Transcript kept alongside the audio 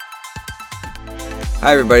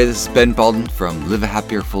Hi everybody, this is Ben Baldwin from Live a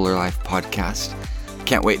Happier, Fuller Life podcast.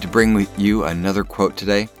 Can't wait to bring with you another quote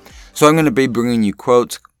today. So I'm going to be bringing you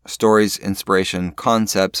quotes, stories, inspiration,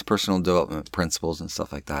 concepts, personal development principles, and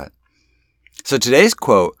stuff like that. So today's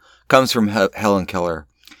quote comes from Helen Keller.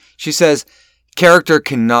 She says, "Character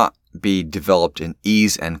cannot be developed in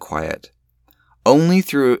ease and quiet. Only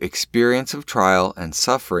through experience of trial and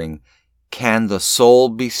suffering can the soul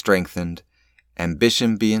be strengthened,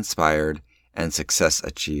 ambition be inspired, and success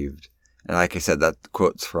achieved." And like I said, that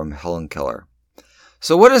quote's from Helen Keller.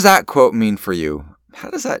 So what does that quote mean for you? How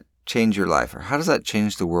does that change your life? Or how does that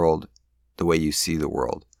change the world, the way you see the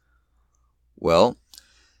world? Well,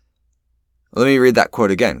 let me read that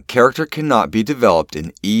quote again. "Character cannot be developed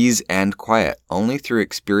in ease and quiet. Only through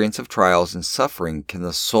experience of trials and suffering can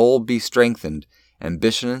the soul be strengthened,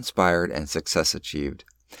 ambition inspired, and success achieved."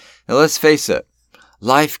 Now let's face it,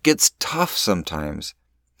 life gets tough sometimes.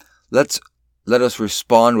 Let us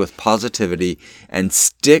respond with positivity and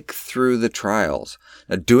stick through the trials.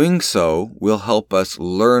 Now, doing so will help us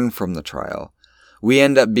learn from the trial. We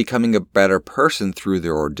end up becoming a better person through the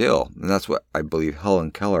ordeal. And that's what I believe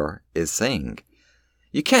Helen Keller is saying.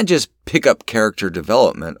 You can't just pick up character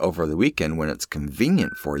development over the weekend when it's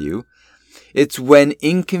convenient for you. It's when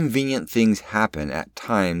inconvenient things happen at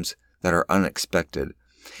times that are unexpected.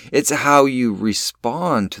 It's how you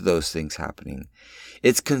respond to those things happening.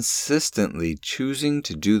 It's consistently choosing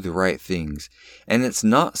to do the right things, and it's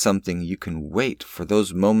not something you can wait for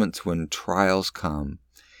those moments when trials come.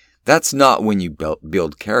 That's not when you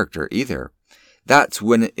build character either. That's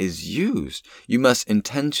when it is used. You must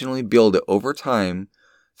intentionally build it over time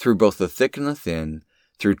through both the thick and the thin,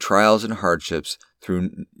 through trials and hardships,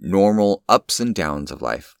 through normal ups and downs of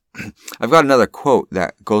life. I've got another quote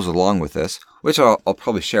that goes along with this, which I'll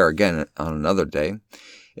probably share again on another day.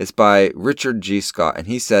 It's by Richard G. Scott, and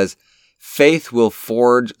he says, "Faith will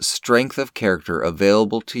forge strength of character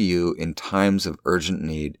available to you in times of urgent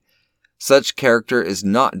need. Such character is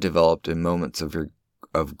not developed in moments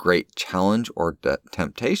of great challenge or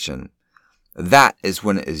temptation. That is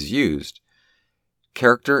when it is used.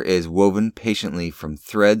 Character is woven patiently from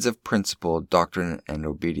threads of principle, doctrine, and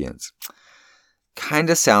obedience." Kind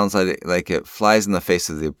of sounds like it flies in the face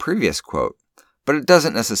of the previous quote, but it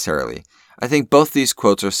doesn't necessarily. I think both these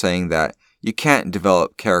quotes are saying that you can't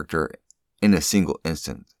develop character in a single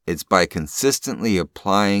instant. It's by consistently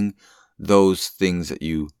applying those things that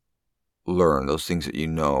you learn, those things that you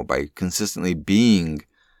know, by consistently being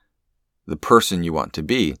the person you want to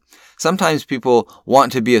be. Sometimes people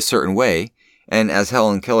want to be a certain way, and as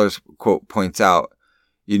Helen Keller's quote points out,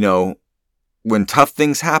 when tough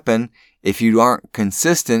things happen, if you aren't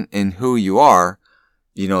consistent in who you are,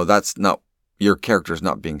 that's not, your character is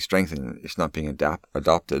not being strengthened. It's not being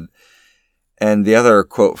adopted. And the other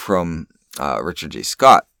quote from Richard G.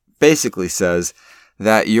 Scott basically says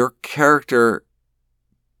that your character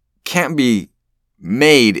can't be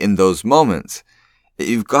made in those moments.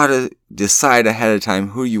 You've got to decide ahead of time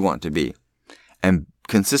who you want to be and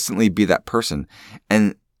consistently be that person.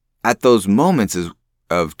 And at those moments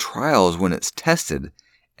of trials, when it's tested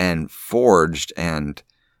and forged and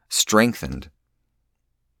strengthened,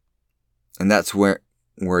 and that's where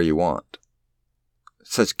you want.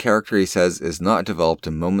 Such character, he says, is not developed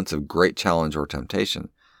in moments of great challenge or temptation.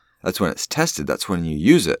 That's when it's tested. That's when you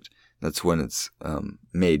use it. That's when it's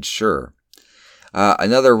made sure.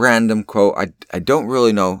 Another random quote. I don't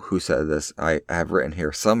really know who said this. I have written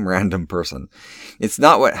here, some random person. "It's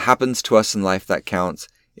not what happens to us in life that counts.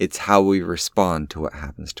 It's how we respond to what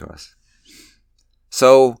happens to us."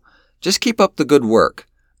 So just keep up the good work.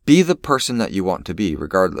 Be the person that you want to be,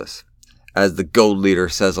 regardless. As the Gold Leader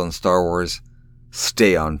says on Star Wars,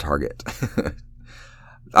 stay on target.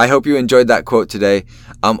 I hope you enjoyed that quote today.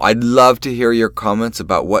 I'd love to hear your comments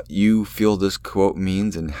about what you feel this quote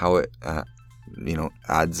means and how it,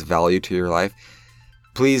 adds value to your life.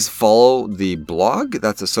 Please follow the blog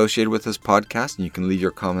that's associated with this podcast, and you can leave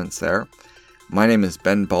your comments there. My name is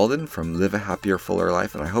Ben Baldwin from Live a Happier, Fuller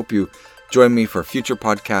Life, and I hope you join me for a future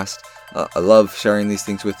podcast. I love sharing these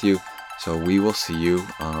things with you. So we will see you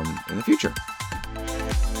in the future.